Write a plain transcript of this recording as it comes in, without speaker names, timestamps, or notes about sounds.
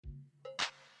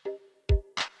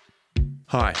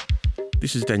Hi,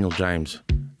 this is Daniel James,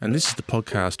 and this is the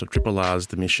podcast of Triple R's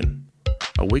The Mission,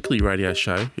 a weekly radio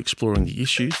show exploring the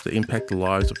issues that impact the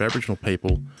lives of Aboriginal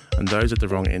people and those at the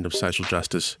wrong end of social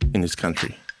justice in this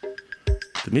country.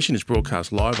 The Mission is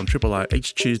broadcast live on Triple R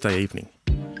each Tuesday evening.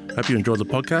 Hope you enjoy the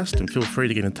podcast and feel free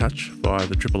to get in touch via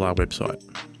the Triple R website.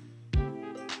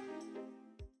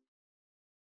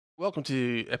 Welcome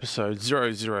to episode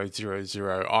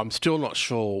 0000. I'm still not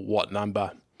sure what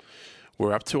number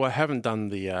we're up to. I haven't done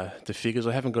the figures.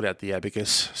 I haven't got out the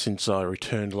abacus since I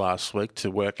returned last week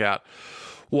to work out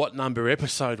what number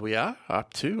episode we are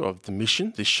up to of The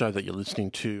Mission, this show that you're listening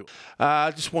to.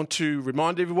 I just want to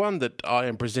remind everyone that I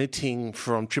am presenting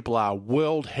from Triple R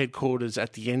World Headquarters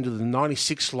at the end of the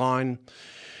 96 line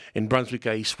in Brunswick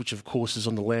East, which of course is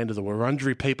on the land of the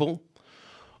Wurundjeri people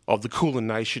of the Kulin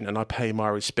Nation, and I pay my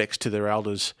respects to their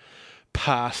elders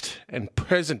past and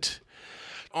present.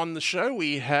 On the show,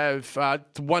 we have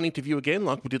one interview again,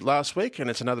 like we did last week, and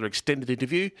it's another extended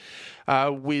interview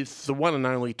with the one and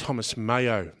only Thomas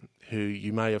Mayo, who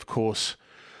you may, of course,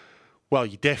 well,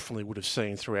 you definitely would have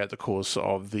seen throughout the course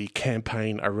of the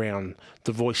campaign around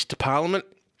the Voice to Parliament.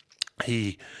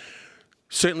 He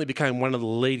certainly became one of the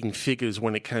leading figures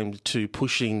when it came to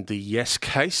pushing the Yes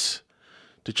case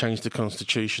to change the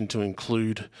Constitution to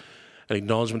include an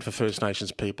acknowledgement for First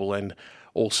Nations people and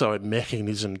also a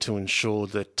mechanism to ensure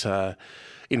that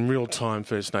in real time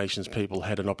First Nations people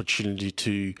had an opportunity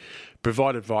to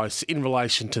provide advice in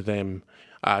relation to them,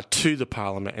 to the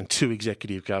Parliament and to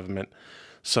executive government,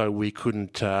 so we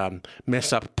couldn't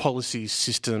mess up policies,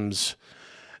 systems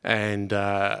and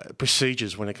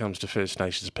procedures when it comes to First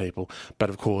Nations people. But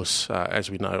of course, as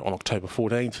we know, on October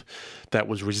 14th, that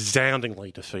was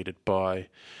resoundingly defeated by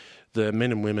the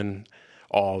men and women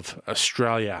of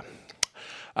Australia.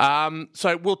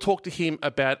 So we'll talk to him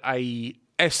about a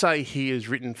essay he has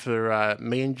written for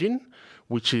Meanjin,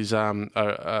 which is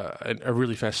a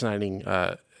really fascinating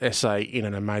essay in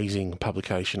an amazing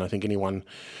publication. I think anyone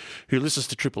who listens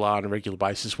to Triple R on a regular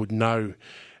basis would know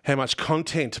how much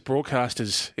content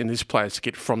broadcasters in this place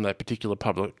get from that particular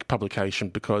publication,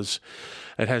 because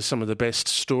it has some of the best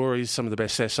stories, some of the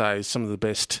best essays, some of the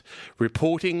best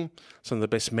reporting, some of the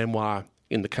best memoir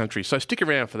in the country. So stick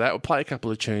around for that. We'll play a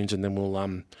couple of tunes and then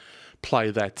we'll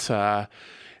play that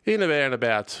in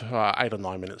about 8 or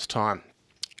 9 minutes' time.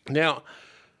 Now,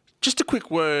 just a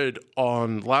quick word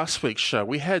on last week's show.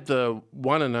 We had the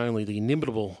one and only, the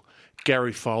inimitable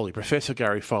Gary Foley, Professor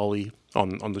Gary Foley,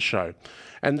 on the show.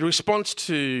 And the response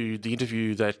to the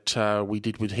interview that we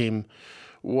did with him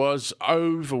was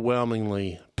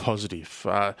overwhelmingly positive.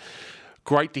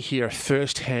 Great to hear a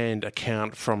first-hand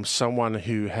account from someone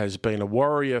who has been a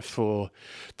warrior for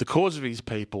the cause of his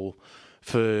people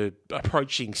for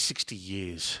approaching 60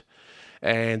 years.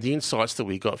 And the insights that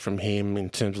we got from him in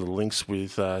terms of the links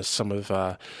with some of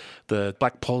the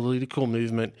black political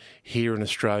movement here in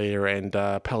Australia and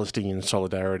Palestinian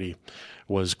solidarity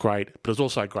was great. But it was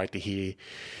also great to hear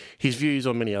his views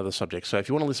on many other subjects. So if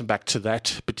you want to listen back to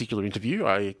that particular interview,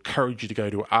 I encourage you to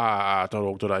go to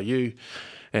rr.org.au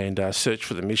and search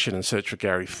for The Mission and search for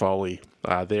Gary Foley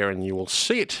there, and you will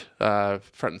see it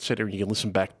front and centre, and you can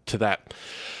listen back to that.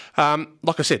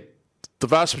 Like I said, the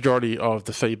vast majority of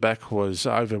the feedback was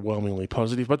overwhelmingly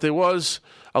positive, but there was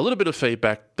a little bit of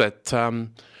feedback that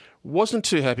wasn't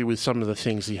too happy with some of the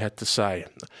things he had to say.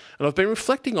 And I've been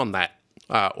reflecting on that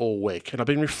all week, and I've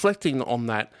been reflecting on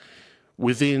that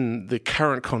within the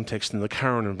current context and the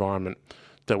current environment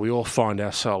that we all find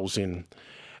ourselves in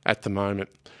at the moment.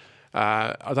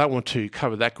 I don't want to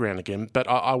cover that ground again, but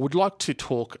I would like to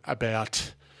talk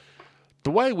about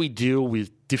the way we deal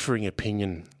with differing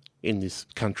opinion in this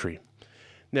country.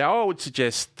 Now, I would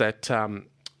suggest that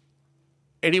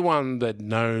anyone that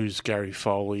knows Gary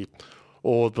Foley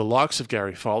or the likes of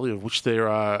Gary Foley, of which there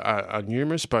are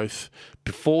numerous, both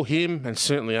before him and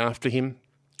certainly after him,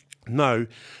 know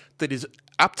that it's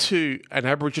up to an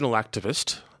Aboriginal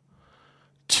activist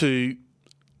to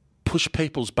push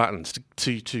people's buttons,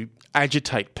 to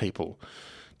agitate people,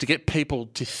 to get people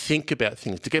to think about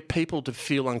things, to get people to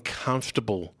feel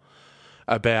uncomfortable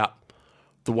about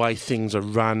the way things are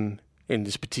run in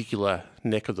this particular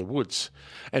neck of the woods.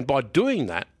 And by doing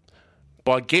that,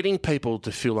 by getting people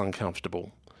to feel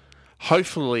uncomfortable,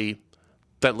 hopefully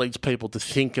that leads people to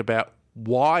think about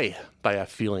why they are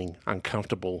feeling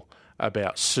uncomfortable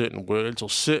about certain words or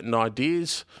certain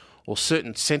ideas or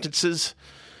certain sentences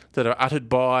that are uttered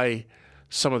by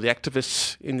some of the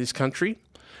activists in this country.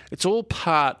 It's all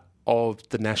part of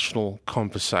the national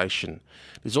conversation.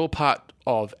 It's all part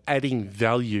of adding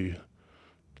value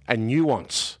and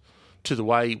nuance to the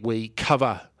way we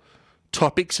cover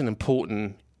topics and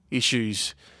important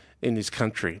issues in this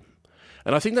country.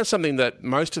 And I think that's something that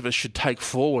most of us should take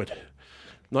forward,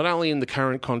 not only in the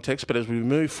current context, but as we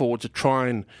move forward to try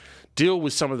and deal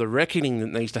with some of the reckoning that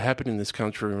needs to happen in this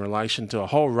country in relation to a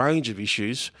whole range of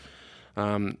issues,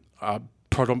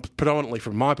 predominantly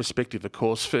from my perspective, of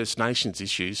course, First Nations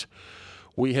issues.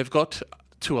 We have got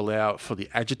to allow for the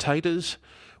agitators,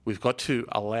 we've got to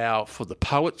allow for the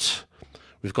poets,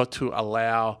 we've got to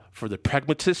allow for the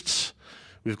pragmatists,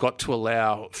 we've got to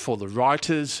allow for the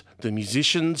writers, the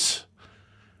musicians,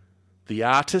 the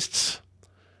artists,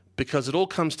 because it all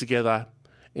comes together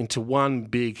into one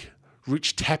big,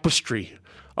 rich tapestry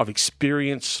of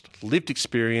experience, lived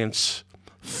experience,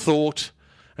 thought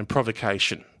and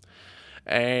provocation.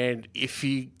 And if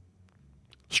you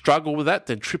struggle with that,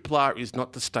 then Triple R is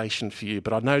not the station for you.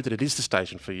 But I know that it is the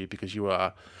station for you because you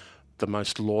are the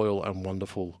most loyal and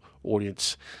wonderful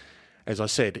audience, as I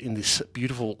said, in this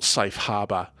beautiful safe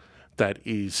harbour that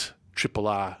is Triple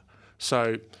R.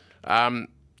 So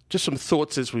just some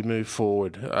thoughts as we move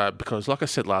forward, because like I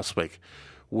said last week,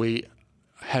 we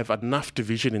have enough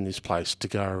division in this place to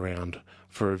go around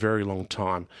for a very long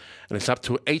time. And it's up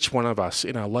to each one of us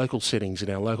in our local settings, in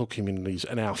our local communities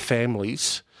and our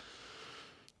families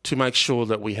to make sure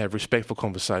that we have respectful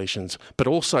conversations, but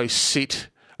also sit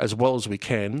as well as we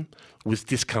can with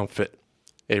discomfort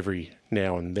every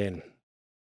now and then.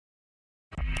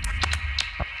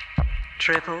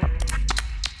 Triple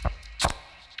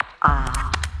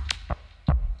R.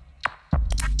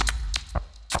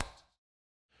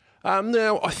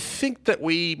 Now, I think that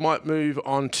we might move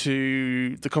on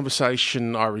to the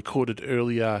conversation I recorded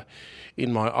earlier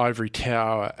in my ivory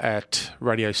tower at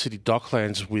Radio City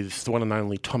Docklands with the one and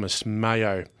only Thomas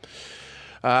Mayo.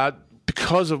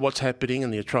 Because of what's happening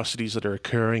and the atrocities that are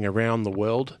occurring around the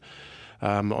world,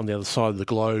 on the other side of the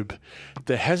globe,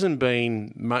 there hasn't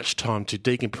been much time to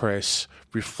decompress,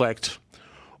 reflect,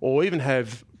 or even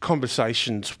have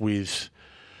conversations with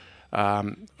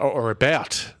or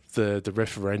about the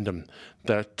referendum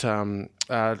that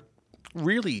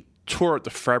really tore at the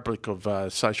fabric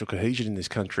of social cohesion in this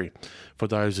country for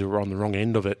those who are on the wrong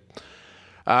end of it.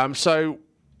 So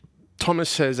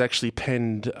Thomas has actually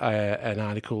penned an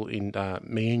article in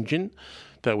Me Engine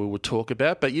that we will talk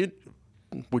about, but you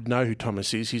would know who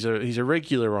Thomas is. He's a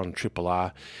regular on Triple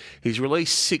R. He's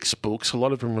released 6 books, a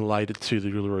lot of them related to the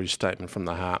Uluru Statement from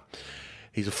the Heart.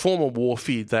 He's a former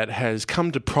wharfie that has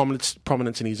come to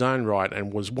prominence in his own right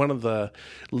and was one of the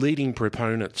leading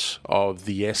proponents of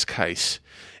the yes case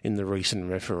in the recent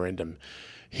referendum.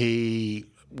 He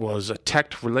was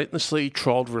attacked relentlessly,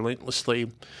 trolled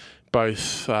relentlessly, both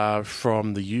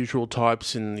from the usual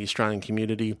types in the Australian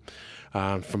community,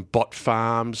 from bot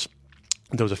farms.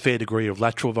 There was a fair degree of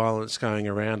lateral violence going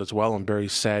around as well, I'm very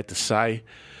sad to say.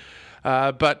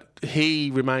 But he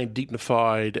remained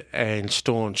dignified and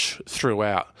staunch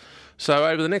throughout. So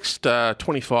over the next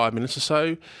 25 minutes or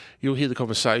so, you'll hear the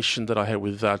conversation that I had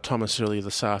with Thomas earlier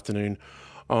this afternoon,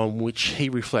 on which he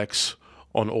reflects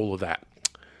on all of that.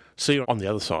 See you on the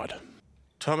other side.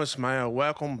 Thomas Mayo,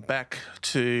 welcome back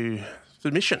to the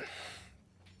mission.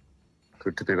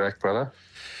 Good to be back, brother.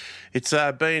 It's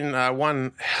been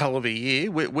one hell of a year.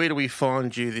 Where do we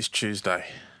find you this Tuesday?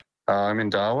 I'm in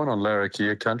Darwin on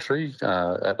Larrakia country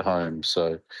at home,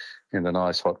 so in the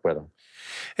nice hot weather.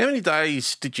 How many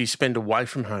days did you spend away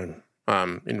from home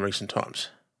in recent times?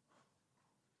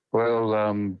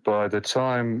 Well, by the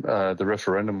time the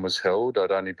referendum was held,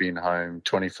 I'd only been home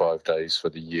 25 days for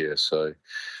the year, so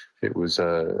it was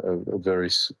a very,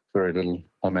 very little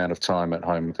amount of time at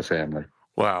home with the family.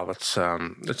 Wow, that's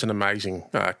an amazing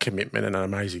commitment and an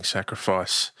amazing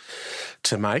sacrifice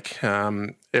to make.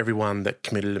 Everyone that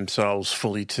committed themselves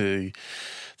fully to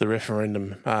the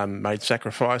referendum made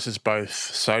sacrifices, both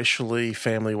socially,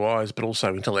 family-wise, but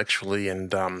also intellectually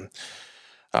and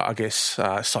I guess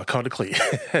psychotically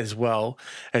as well,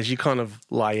 as you kind of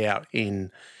lay out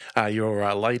in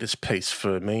your latest piece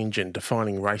for Me Engine,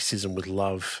 Defining Racism with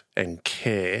Love and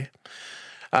Care.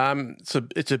 So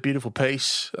it's a beautiful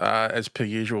piece, as per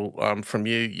usual, from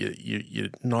you. You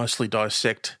nicely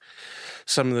dissect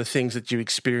some of the things that you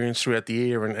experienced throughout the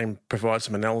year and provide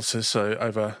some analysis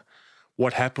over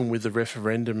what happened with the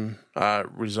referendum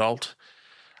result.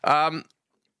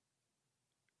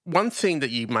 One thing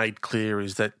that you made clear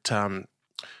is that the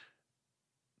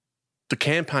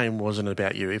campaign wasn't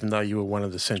about you, even though you were one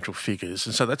of the central figures.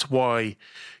 And so that's why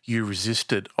you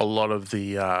resisted a lot of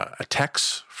the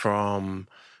attacks from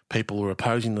people who are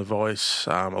opposing the voice,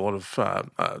 a lot of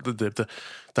the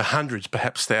hundreds,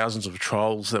 perhaps thousands of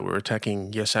trolls that were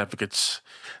attacking Yes advocates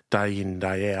day in,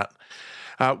 day out.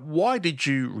 Why did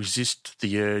you resist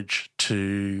the urge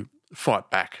to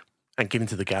fight back and get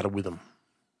into the gutter with them?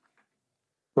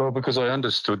 Well, because I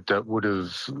understood that would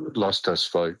have lost us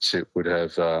votes. It would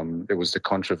have. It was the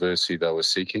controversy they were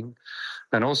seeking,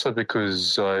 and also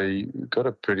because I got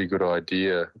a pretty good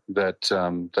idea that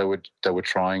they were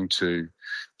trying to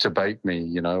bait me.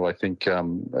 You know, I think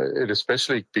it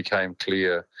especially became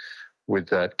clear with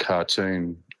that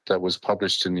cartoon that was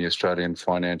published in the Australian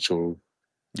Financial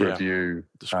Review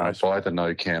by the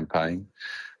No campaign.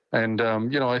 And,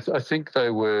 I think they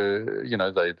were,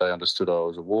 they understood I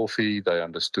was a wharfie. They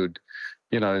understood,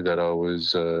 that I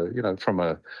was, from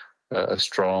a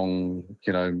strong,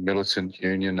 militant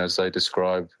union, as they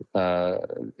describe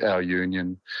our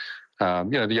union.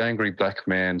 The angry black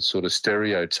man sort of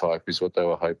stereotype is what they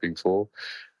were hoping for.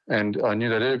 And I knew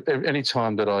that any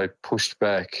time that I pushed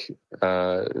back,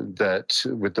 that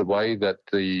with the way that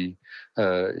the,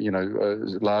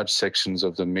 large sections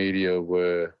of the media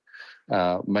were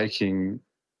making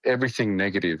everything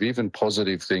negative, even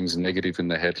positive things negative in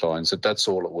the headlines, that's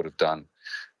all it would have done.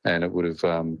 And it would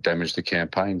have damaged the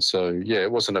campaign. So, yeah,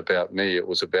 it wasn't about me. It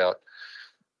was about,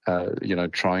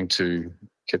 trying to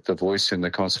get the voice in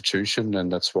the Constitution,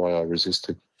 and that's why I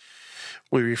resisted.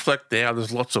 We reflect now,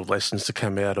 there's lots of lessons to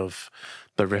come out of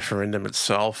the referendum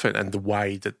itself and the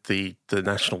way that the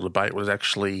national debate was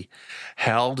actually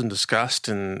held and discussed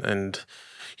and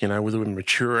whether we're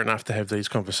mature enough to have these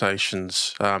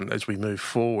conversations as we move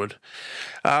forward.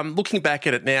 Looking back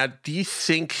at it now, do you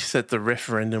think that the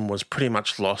referendum was pretty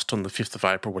much lost on the 5th of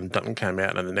April when Dutton came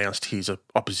out and announced his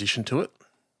opposition to it?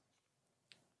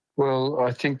 Well,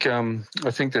 I think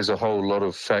there's a whole lot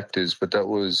of factors, but that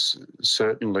was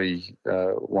certainly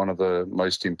one of the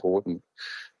most important.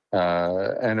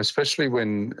 And especially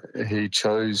when he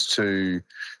chose to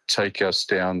take us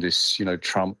down this,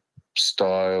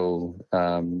 Trump-style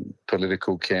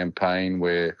political campaign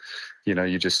where,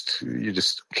 you just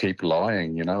keep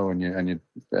lying, and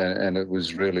it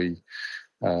was really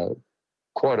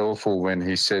quite awful when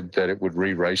he said that it would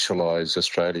re-racialise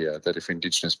Australia, that if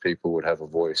Indigenous people would have a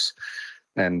voice.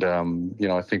 And,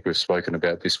 I think we've spoken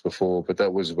about this before, but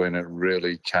that was when it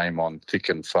really came on thick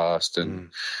and fast and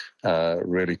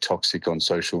really toxic on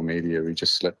social media. He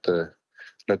just let the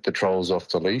trolls off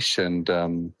the leash and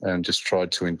just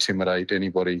tried to intimidate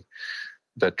anybody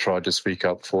that tried to speak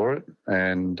up for it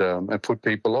and put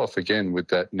people off. Again, with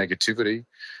that negativity,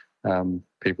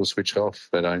 people switch off.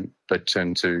 They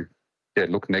tend to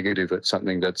look negative at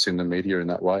something that's in the media in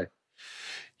that way.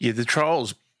 Yeah, the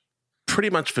trolls pretty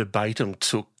much verbatim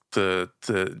took the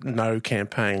No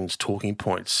campaign's talking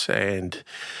points and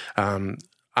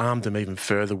armed them even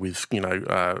further with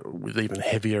with even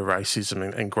heavier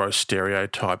racism and gross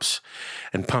stereotypes,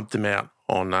 and pumped them out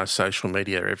on social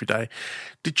media every day.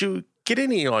 Did you get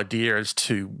any idea as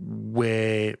to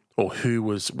where or who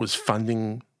was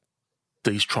funding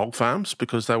these troll farms?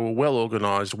 Because they were well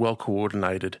organised, well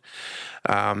coordinated,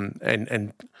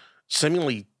 and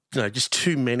seemingly just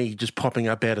too many just popping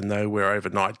up out of nowhere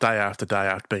overnight, day after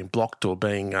being blocked or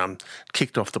being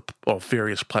kicked off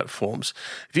various platforms.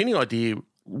 Have you any idea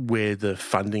where the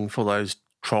funding for those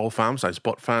troll farms, those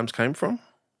bot farms, came from?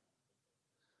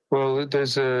 Well,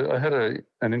 I had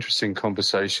an interesting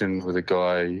conversation with a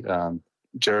guy,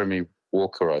 Jeremy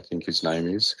Walker, I think his name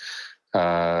is,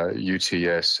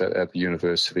 UTS at the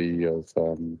University of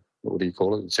what do you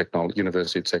call it?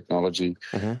 University of Technology,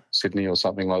 Sydney or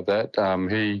something like that.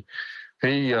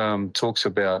 He talks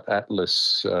about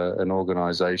Atlas, an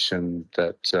organisation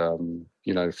that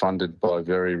funded by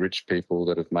very rich people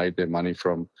that have made their money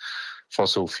from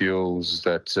fossil fuels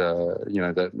that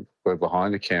that were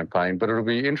behind the campaign. But it'll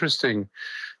be interesting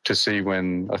to see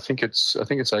when I think it's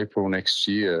April next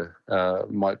year,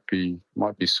 might be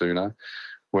sooner,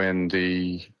 when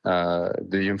the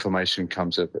information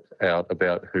comes out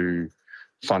about who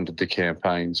funded the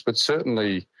campaigns. But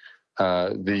certainly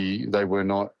they were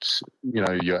not,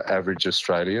 your average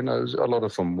Australian. A lot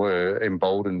of them were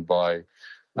emboldened by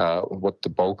what the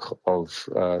bulk of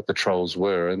the trolls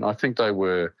were. And I think they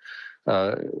were,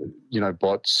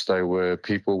 bots. They were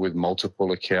people with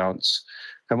multiple accounts.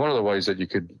 And one of the ways that you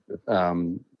could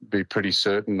be pretty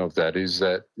certain of that is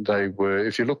that they were,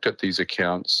 if you looked at these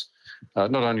accounts,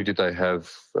 not only did they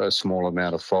have a small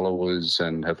amount of followers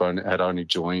and had only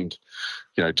joined,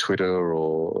 Twitter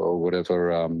or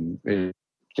whatever,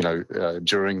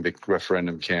 during the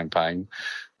referendum campaign,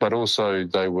 but also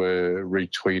they were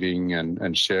retweeting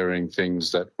and sharing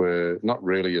things that were not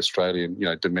really Australian,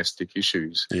 domestic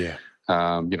issues. Yeah.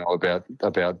 About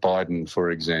Biden,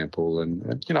 for example.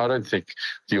 And I don't think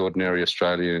the ordinary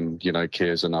Australian,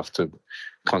 cares enough to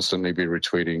constantly be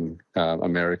retweeting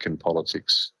American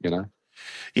politics,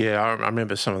 Yeah, I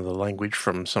remember some of the language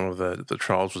from some of the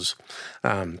trolls was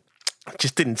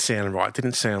just didn't sound right.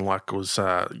 Didn't sound like it was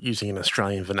using an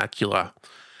Australian vernacular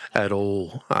at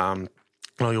all. I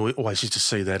always used to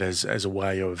see that as a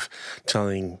way of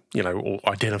telling, or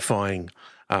identifying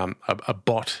a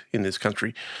bot in this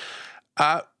country.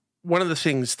 One of the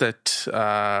things that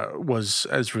was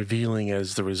as revealing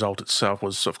as the result itself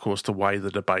was, of course, the way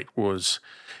the debate was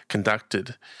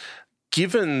conducted.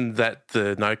 Given that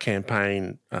the No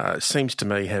campaign seems to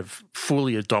me have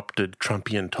fully adopted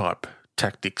Trumpian-type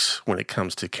tactics when it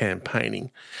comes to campaigning,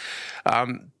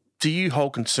 do you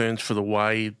hold concerns for the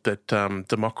way that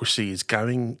democracy is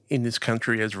going in this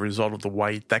country as a result of the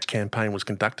way that campaign was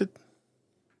conducted?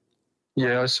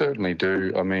 Yeah, I certainly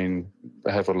do. I mean,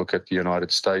 have a look at the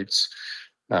United States.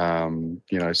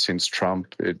 Since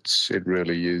Trump, it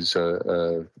really is,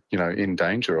 in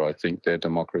danger. I think their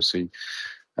democracy,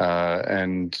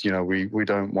 and we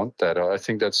don't want that. I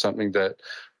think that's something that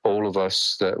all of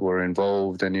us that were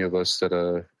involved, any of us that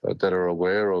are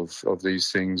aware of these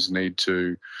things, need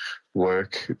to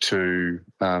work to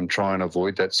try and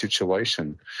avoid that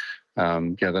situation.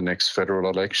 The next federal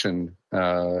election,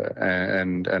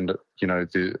 and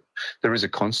there is a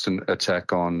constant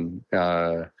attack on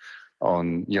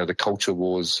the culture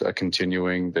wars are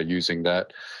continuing. They're using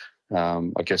that,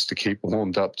 I guess, to keep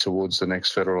warmed up towards the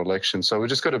next federal election. So we've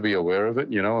just got to be aware of it,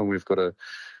 and we've got to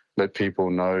let people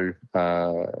know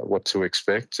what to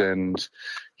expect. And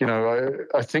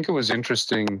I think it was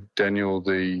interesting, Daniel,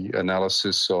 the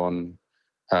analysis on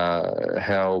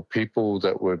how people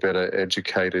that were better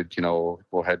educated, or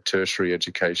had tertiary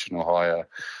education or higher,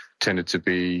 tended to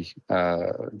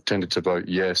vote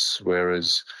yes,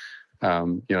 whereas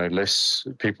less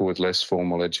people with less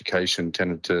formal education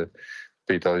tended to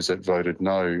be those that voted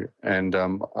no. And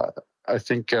I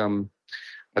think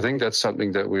that's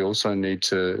something that we also need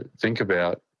to think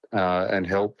about and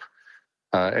help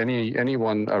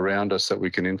anyone around us that we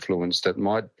can influence that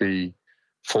might be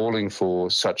falling for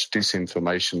such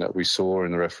disinformation that we saw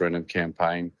in the referendum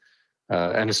campaign.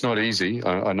 And it's not easy.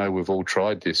 I know we've all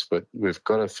tried this, but we've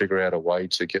got to figure out a way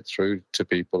to get through to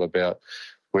people about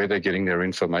where they're getting their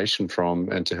information from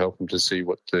and to help them to see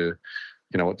what the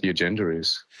agenda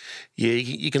is. Yeah,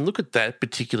 you can look at that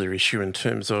particular issue in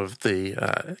terms of the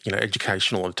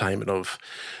educational attainment of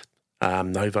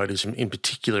no voters in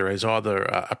particular as either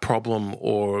a problem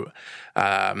or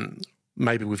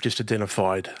maybe we've just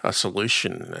identified a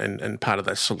solution, and part of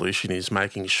that solution is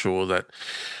making sure that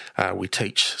we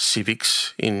teach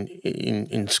civics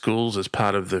in schools as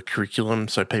part of the curriculum,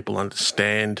 so people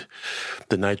understand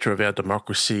the nature of our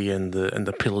democracy and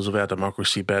the pillars of our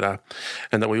democracy better,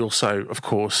 and that we also, of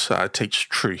course, teach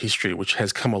true history, which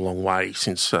has come a long way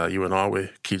since you and I were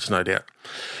kids, no doubt,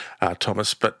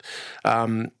 Thomas. But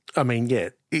it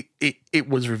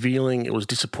was revealing, it was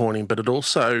disappointing, but it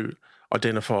also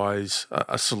identifies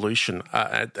a solution,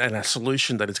 and a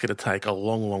solution that is going to take a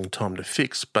long, long time to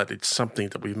fix, but it's something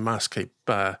that we must keep,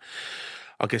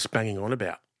 banging on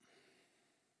about.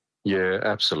 Yeah,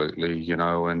 absolutely.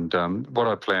 And what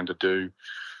I plan to do,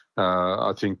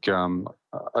 I think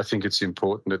it's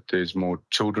important that there's more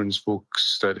children's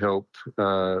books that help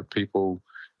people,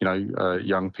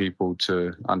 young people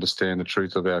to understand the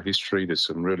truth of our history. There's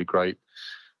some really great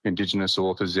Indigenous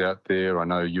authors out there. I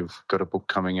know you've got a book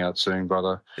coming out soon,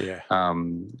 brother. Yeah.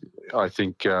 I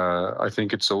think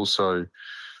it's also,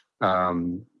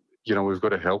 we've got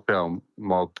to help our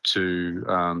mob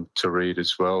to read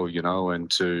as well, and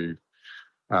to,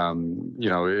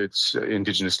 it's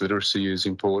Indigenous literacy is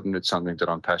important. It's something that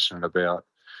I'm passionate about.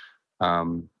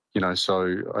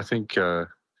 So I think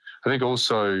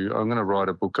also I'm going to write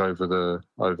a book over the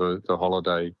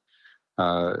holiday.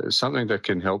 Something that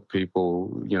can help people,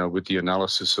 with the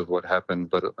analysis of what happened.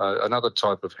 But another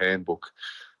type of handbook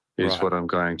is right. What I'm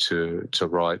going to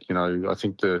write. I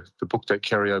think the book that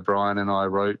Kerry O'Brien and I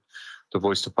wrote, the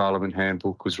Voice to Parliament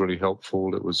handbook, was really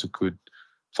helpful. It was a good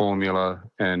formula,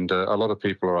 and a lot of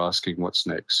people are asking what's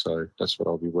next. So that's what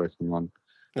I'll be working on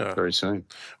very soon.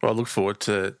 Well, I look forward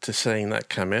to seeing that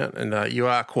come out. And you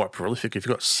are quite prolific. You've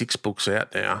got 6 books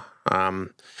out now.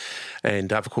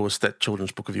 And of course, that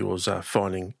children's book of yours,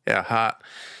 Finding Our Heart,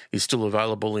 is still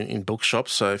available in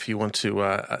bookshops. So if you want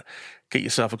to get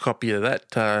yourself a copy of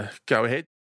that, go ahead.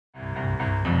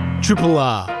 Triple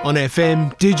R on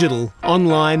FM, digital,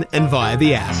 online, and via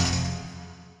the app.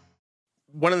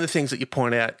 One of the things that you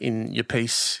point out in your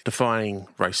piece, Defying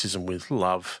Racism with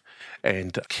Love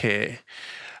and Care,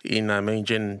 in Mean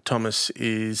Jen Thomas,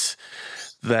 is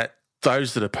that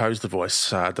those that oppose the voice,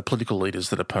 the political leaders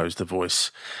that oppose the voice,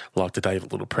 like the David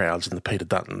Littleprouds and the Peter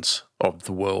Duttons of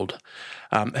the world,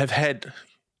 have had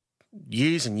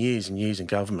years and years and years in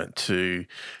government to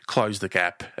close the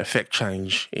gap, effect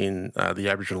change in the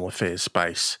Aboriginal affairs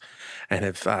space, and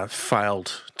have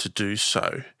failed to do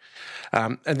so.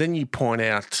 And then you point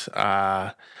out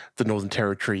the Northern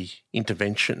Territory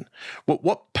intervention.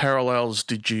 What parallels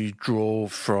did you draw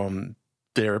from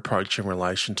their approach in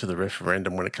relation to the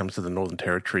referendum when it comes to the Northern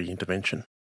Territory intervention?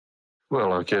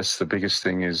 Well, I guess the biggest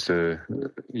thing is the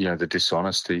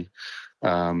dishonesty.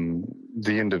 The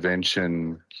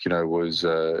intervention, was,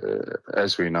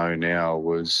 as we know now,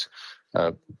 was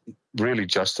really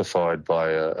justified by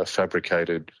a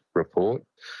fabricated report.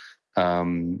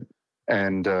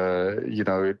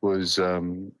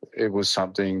 It was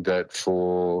something that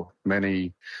for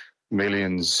many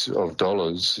millions of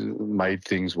dollars made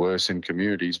things worse in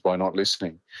communities by not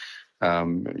listening.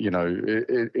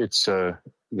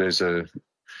 There's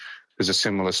a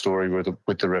similar story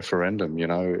with the referendum.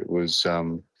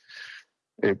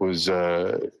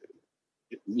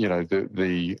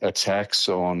 The attacks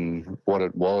on what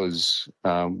it was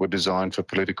were designed for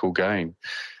political gain,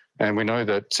 and we know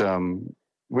that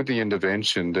with the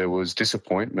intervention there was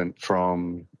disappointment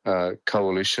from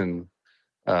coalition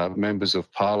members of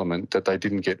parliament that they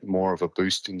didn't get more of a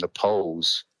boost in the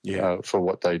polls for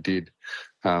what they did.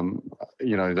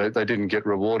 They didn't get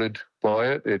rewarded by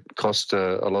it. It cost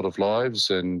a lot of lives,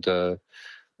 and it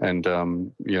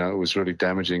was really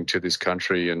damaging to this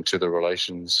country and to the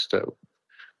relations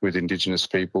with Indigenous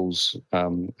peoples.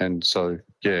 And so,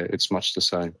 it's much the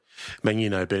same. I mean, you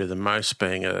know better than most,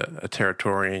 being a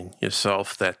Territorian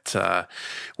yourself, that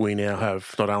we now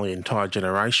have not only an entire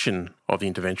generation of the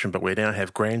intervention, but we now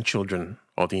have grandchildren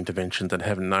of the intervention that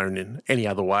haven't known in any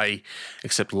other way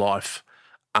except life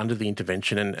under the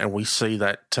intervention. And we see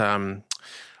that,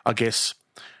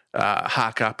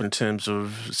 hark up in terms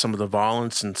of some of the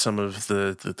violence and some of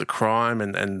the crime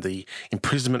and the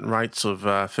imprisonment rates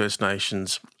of First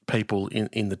Nations people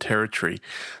in the Territory.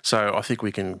 So I think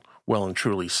we can well and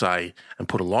truly say, and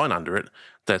put a line under it,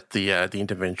 that the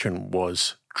intervention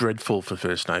was dreadful for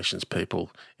First Nations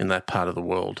people in that part of the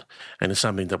world, and is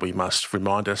something that we must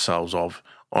remind ourselves of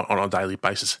on a daily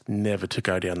basis, never to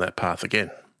go down that path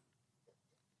again.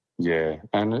 Yeah,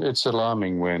 and it's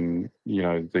alarming when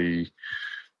the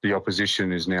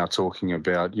opposition is now talking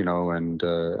about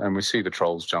and we see the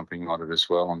trolls jumping on it as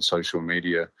well on social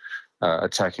media,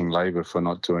 attacking Labor for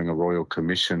not doing a royal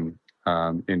commission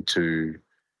into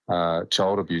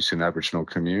child abuse in Aboriginal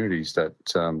communities that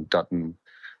Dutton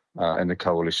and the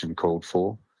coalition called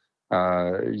for.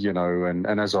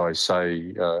 And as I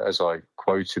say, as I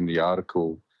quote in the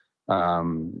article,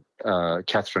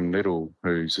 Catherine Little,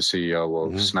 who's the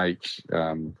CEO of Snake,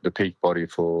 the peak body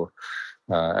for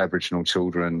Aboriginal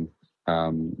children,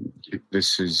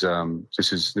 this is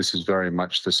very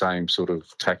much the same sort of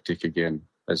tactic again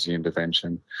as the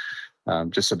intervention,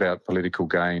 just about political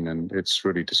gain, and it's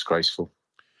really disgraceful.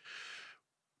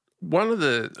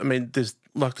 There's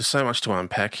so much to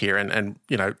unpack here, and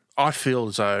I feel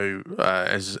as though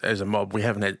as a mob we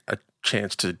haven't had a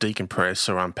chance to decompress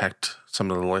or unpack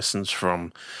some of the lessons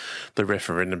from the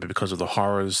referendum because of the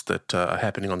horrors that are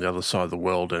happening on the other side of the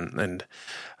world, and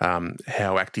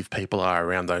how active people are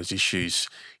around those issues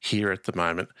here at the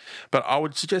moment. But I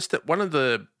would suggest that one of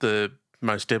the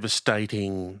most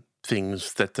devastating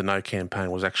things that the No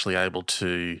campaign was actually able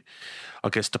to,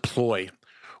 deploy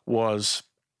was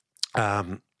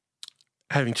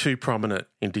having two prominent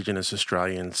Indigenous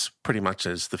Australians pretty much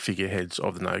as the figureheads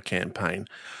of the No campaign.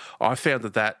 I found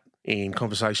that in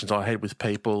conversations I had with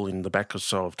people in the back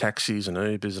of taxis and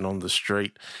Ubers and on the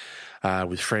street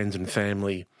with friends and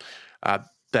family,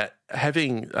 that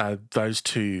having those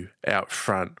two out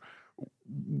front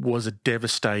was a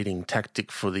devastating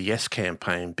tactic for the Yes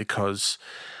campaign, because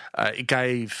it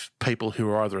gave people who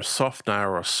are either a soft no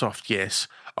or a soft yes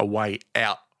a way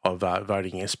out of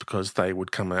voting yes, because they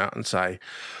would come out and say,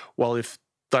 well, if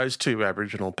those two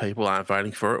Aboriginal people aren't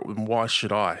voting for it, why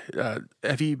should I?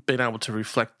 Have you been able to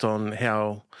reflect on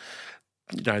how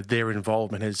their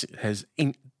involvement has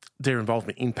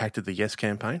impacted the Yes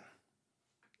campaign?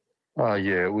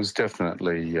 It was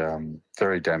definitely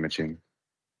very damaging,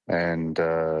 and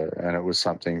it was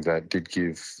something that did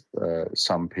give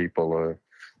some people,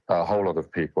 a whole lot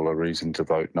of people, a reason to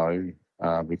vote no,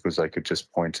 because they could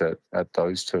just point at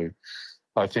those two.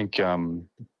 I think there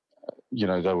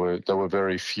were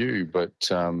very few, but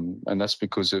and that's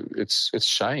because it's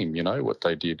shame, what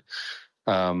they did.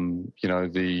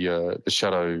 The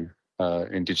shadow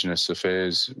Indigenous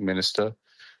Affairs Minister,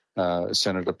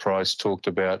 Senator Price, talked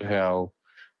about how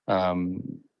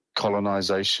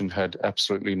colonisation had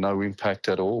absolutely no impact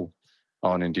at all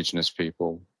on Indigenous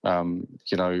people. No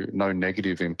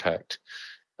negative impact.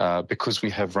 because we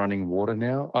have running water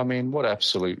now. I mean, what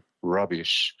absolute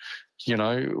rubbish.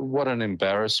 What an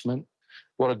embarrassment,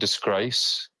 what a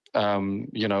disgrace,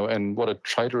 and what a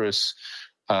traitorous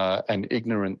and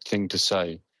ignorant thing to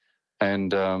say.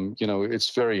 And,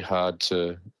 it's very hard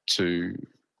to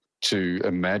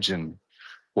imagine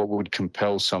what would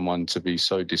compel someone to be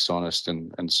so dishonest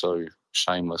and so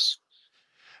shameless.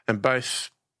 And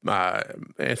both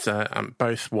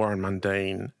Warren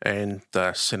Mundine and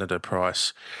Senator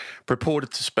Price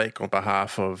purported to speak on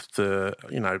behalf of the,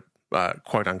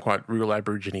 quote unquote, real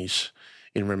Aborigines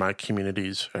in remote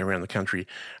communities around the country.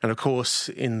 And of course,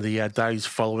 in the days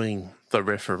following the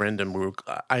referendum, we were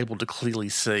able to clearly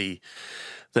see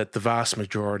that the vast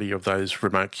majority of those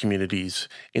remote communities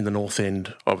in the north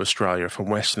end of Australia, from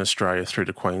Western Australia through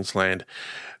to Queensland,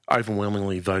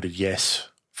 overwhelmingly voted yes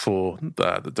for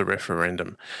the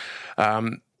referendum.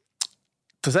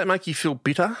 Does that make you feel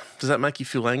bitter? Does that make you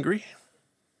feel angry?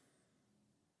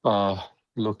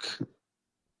 Look,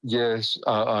 yes,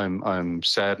 I'm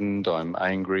saddened. I'm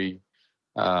angry.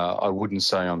 I wouldn't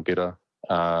say I'm bitter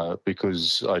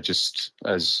because I just,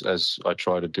 as I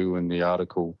try to do in the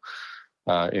article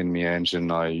in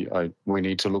Meanjin, we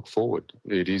need to look forward.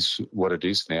 It is what it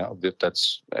is now.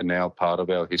 That's now part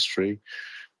of our history.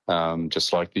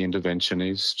 Just like the intervention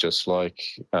is, just like,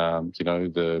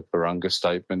 the Barunga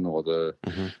Statement or the,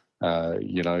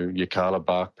 Yirrkala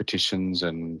Bark petitions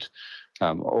and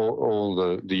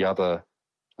all the other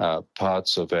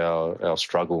parts of our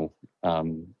struggle.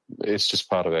 It's just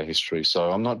part of our history.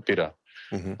 So I'm not bitter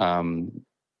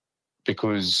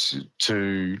because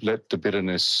to let the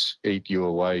bitterness eat you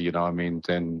away,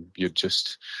 then we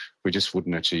just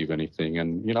wouldn't achieve anything.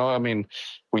 And,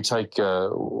 we take,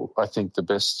 I think the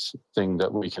best thing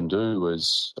that we can do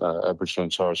as Aboriginal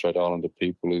and Torres Strait Islander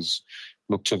people is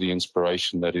look to the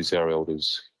inspiration that is our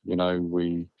elders.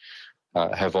 We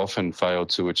have often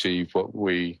failed to achieve what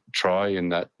we try in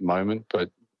that moment, but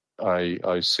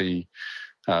I see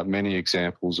many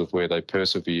examples of where they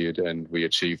persevered and we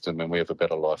achieved them and we have a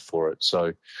better life for it. So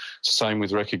it's the same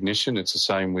with recognition. It's the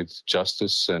same with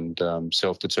justice and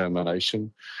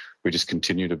self-determination. We just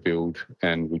continue to build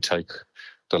and we take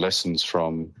the lessons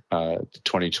from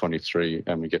 2023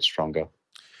 and we get stronger.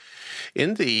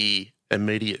 In the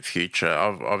immediate future,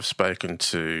 I've spoken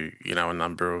to, a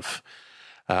number of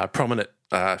prominent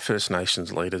First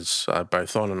Nations leaders,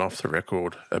 both on and off the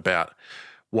record, about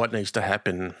what needs to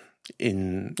happen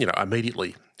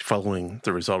immediately following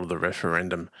the result of the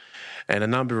referendum. And a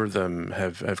number of them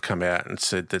have come out and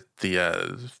said that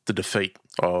the defeat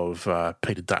of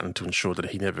Peter Dutton to ensure that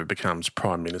he never becomes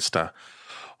Prime Minister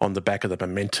on the back of the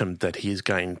momentum that he has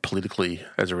gained politically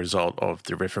as a result of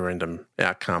the referendum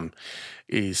outcome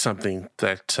is something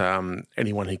that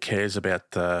anyone who cares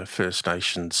about the First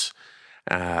Nations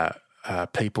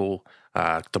people,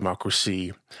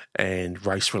 democracy and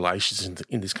race relations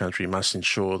in this country must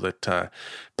ensure that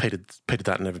Peter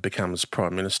Dutton never becomes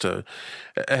Prime Minister.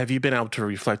 Have you been able to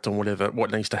reflect on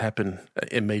what needs to happen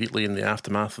immediately in the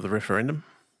aftermath of the referendum?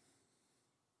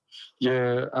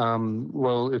 Yeah,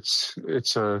 well, it's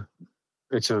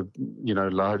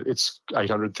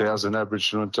 800,000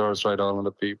 Aboriginal and Torres Strait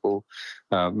Islander people.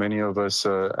 Many of us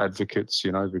are advocates,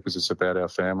 because it's about our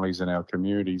families and our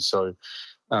communities. So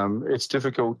it's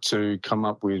difficult to come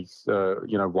up with,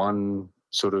 one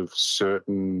sort of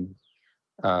certain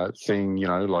thing,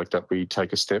 like that we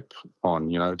take a step on.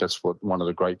 That's one of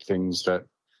the great things that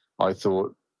I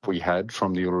thought we had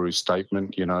from the Uluru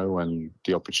Statement, and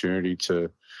the opportunity to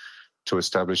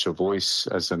establish a voice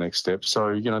as the next step.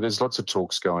 So, there's lots of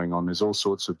talks going on. There's all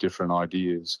sorts of different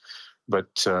ideas.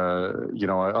 But,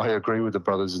 I agree with the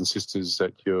brothers and sisters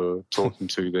that you're talking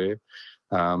to there.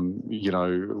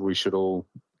 We should all,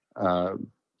 how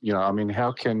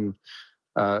can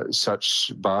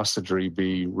such bastardry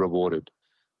be rewarded?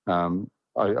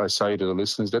 I say to the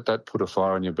listeners, let that put a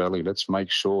fire in your belly. Let's make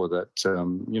sure that,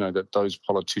 that those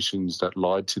politicians that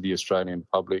lied to the Australian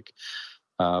public,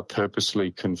 purposely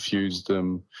confused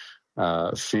them,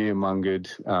 fear-mongered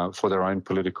for their own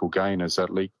political gain, as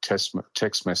that leaked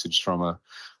text message from a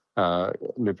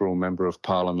Liberal member of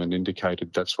Parliament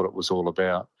indicated. That's what it was all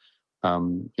about.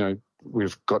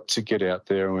 We've got to get out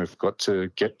there and we've got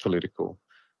to get political,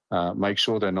 make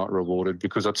sure they're not rewarded,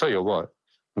 because I'll tell you what,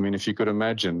 if you could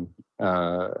imagine,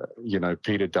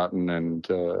 Peter Dutton and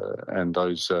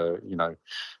those,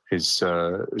 his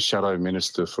shadow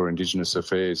minister for Indigenous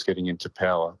Affairs getting into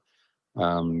power,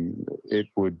 it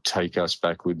would take us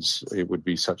backwards. It would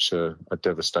be such a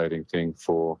devastating thing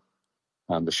for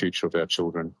the future of our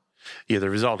children. Yeah, the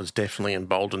result has definitely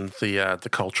emboldened the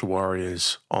culture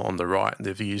warriors on the right.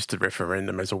 They've used the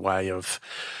referendum as a way of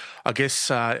I guess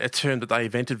a term that they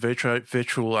invented, virtue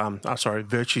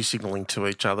signalling to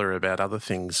each other about other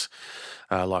things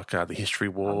like the history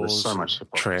wars, so much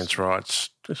trans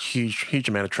rights, a huge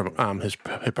amount of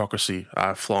hypocrisy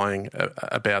flying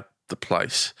about the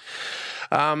place.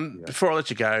 Before I let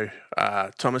you go,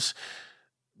 Thomas,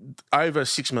 over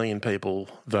 6 million people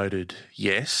voted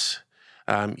yes.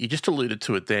 You just alluded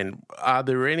to it then. Are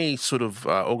there any sort of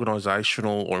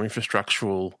organisational or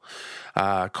infrastructural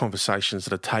conversations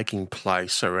that are taking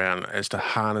place around as to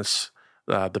harness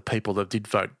the people that did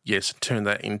vote yes and turn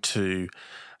that into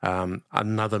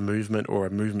another movement or a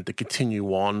movement to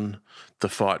continue on the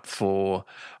fight for,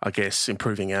 I guess,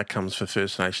 improving outcomes for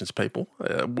First Nations people?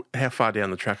 How far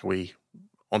down the track are we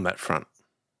on that front?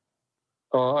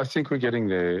 Oh, I think we're getting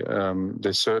there.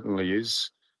 There certainly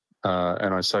is.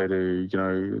 And I say to,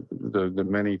 the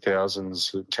many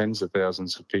thousands, tens of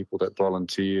thousands of people that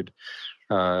volunteered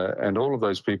and all of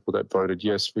those people that voted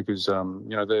yes, because,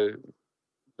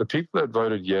 the people that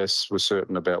voted yes were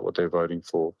certain about what they're voting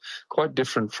for. Quite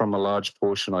different from a large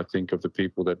portion, I think, of the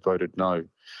people that voted no,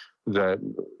 that,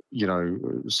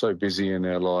 so busy in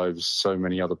their lives, so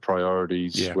many other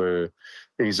priorities were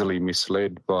easily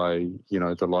misled by,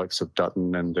 the likes of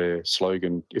Dutton and their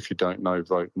slogan, if you don't know,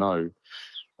 vote no.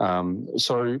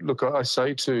 So, look, I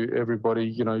say to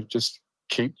everybody, just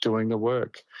keep doing the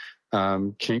work,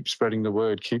 keep spreading the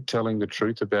word, keep telling the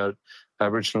truth about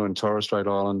Aboriginal and Torres Strait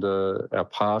Islander, our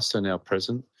past and our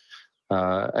present,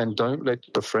 and don't let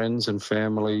your friends and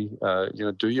family,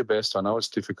 do your best. I know it's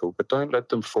difficult, but don't let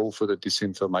them fall for the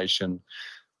disinformation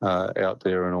out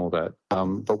there and all that.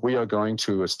 But we are going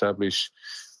to establish,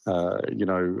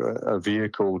 a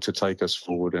vehicle to take us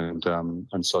forward,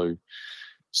 and so.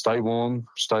 Stay warm,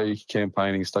 stay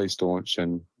campaigning, stay staunch,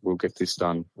 and we'll get this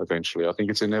done eventually. I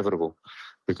think it's inevitable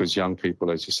because young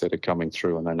people, as you said, are coming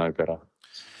through and they know better.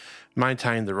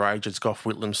 Maintain the rage, as Gough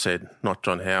Whitlam said, not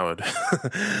John Howard.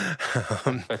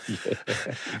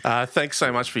 Thanks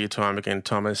so much for your time again,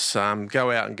 Thomas.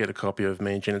 Go out and get a copy of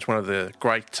Mean Gin. It's one of the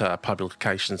great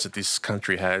publications that this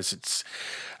country has. It's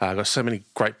got so many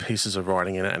great pieces of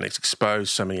writing in it, and it's exposed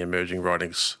so many emerging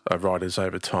writers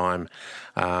over time.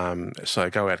 So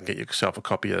go out and get yourself a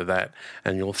copy of that,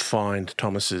 and you'll find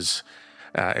Thomas's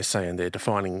essay in there,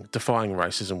 defying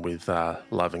racism with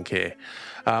love and care.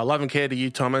 Love and care to you,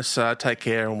 Thomas. Take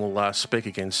care, and we'll speak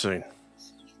again soon.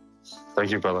 Thank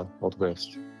you, brother. All the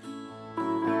best.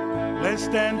 Let's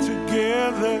stand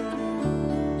together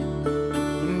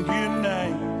and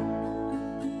unite.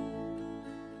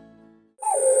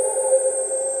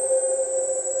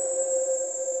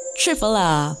 Triple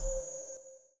R.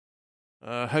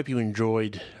 I hope you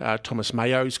enjoyed Thomas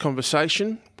Mayo's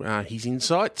conversation, his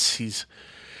insights, his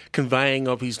conveying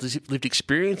of his lived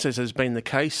experience, as has been the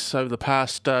case over the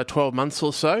past 12 months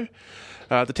or so.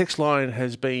 The text line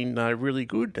has been really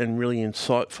good and really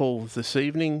insightful this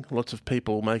evening. Lots of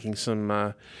people making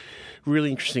some really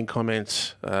interesting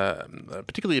comments,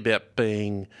 particularly about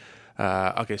being,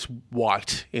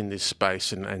 white in this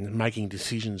space and making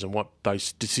decisions and what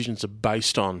those decisions are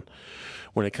based on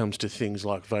when it comes to things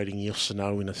like voting yes or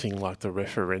no in a thing like the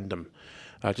referendum.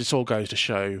 Just all goes to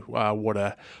show what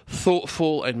a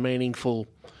thoughtful and meaningful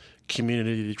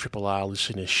community the Triple R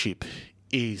listenership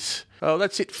is. Oh,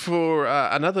 that's it for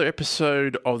another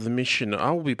episode of The Mission.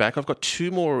 I will be back. I've got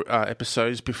 2 more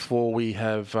episodes before we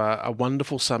have a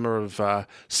wonderful summer of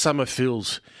summer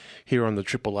fills here on the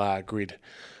Triple R grid.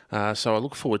 So I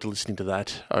look forward to listening to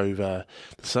that over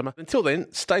the summer. Until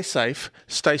then, stay safe,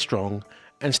 stay strong,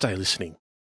 and stay listening.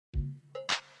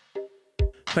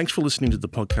 Thanks for listening to the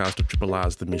podcast of Triple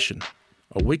R's The Mission,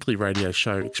 a weekly radio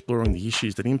show exploring the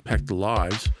issues that impact the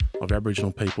lives of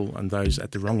Aboriginal people and those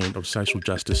at the wrong end of social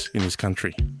justice in this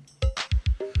country.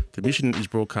 The Mission is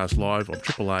broadcast live on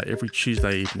Triple R every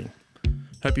Tuesday evening.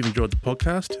 Hope you've enjoyed the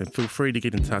podcast and feel free to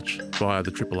get in touch via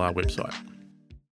the Triple R website.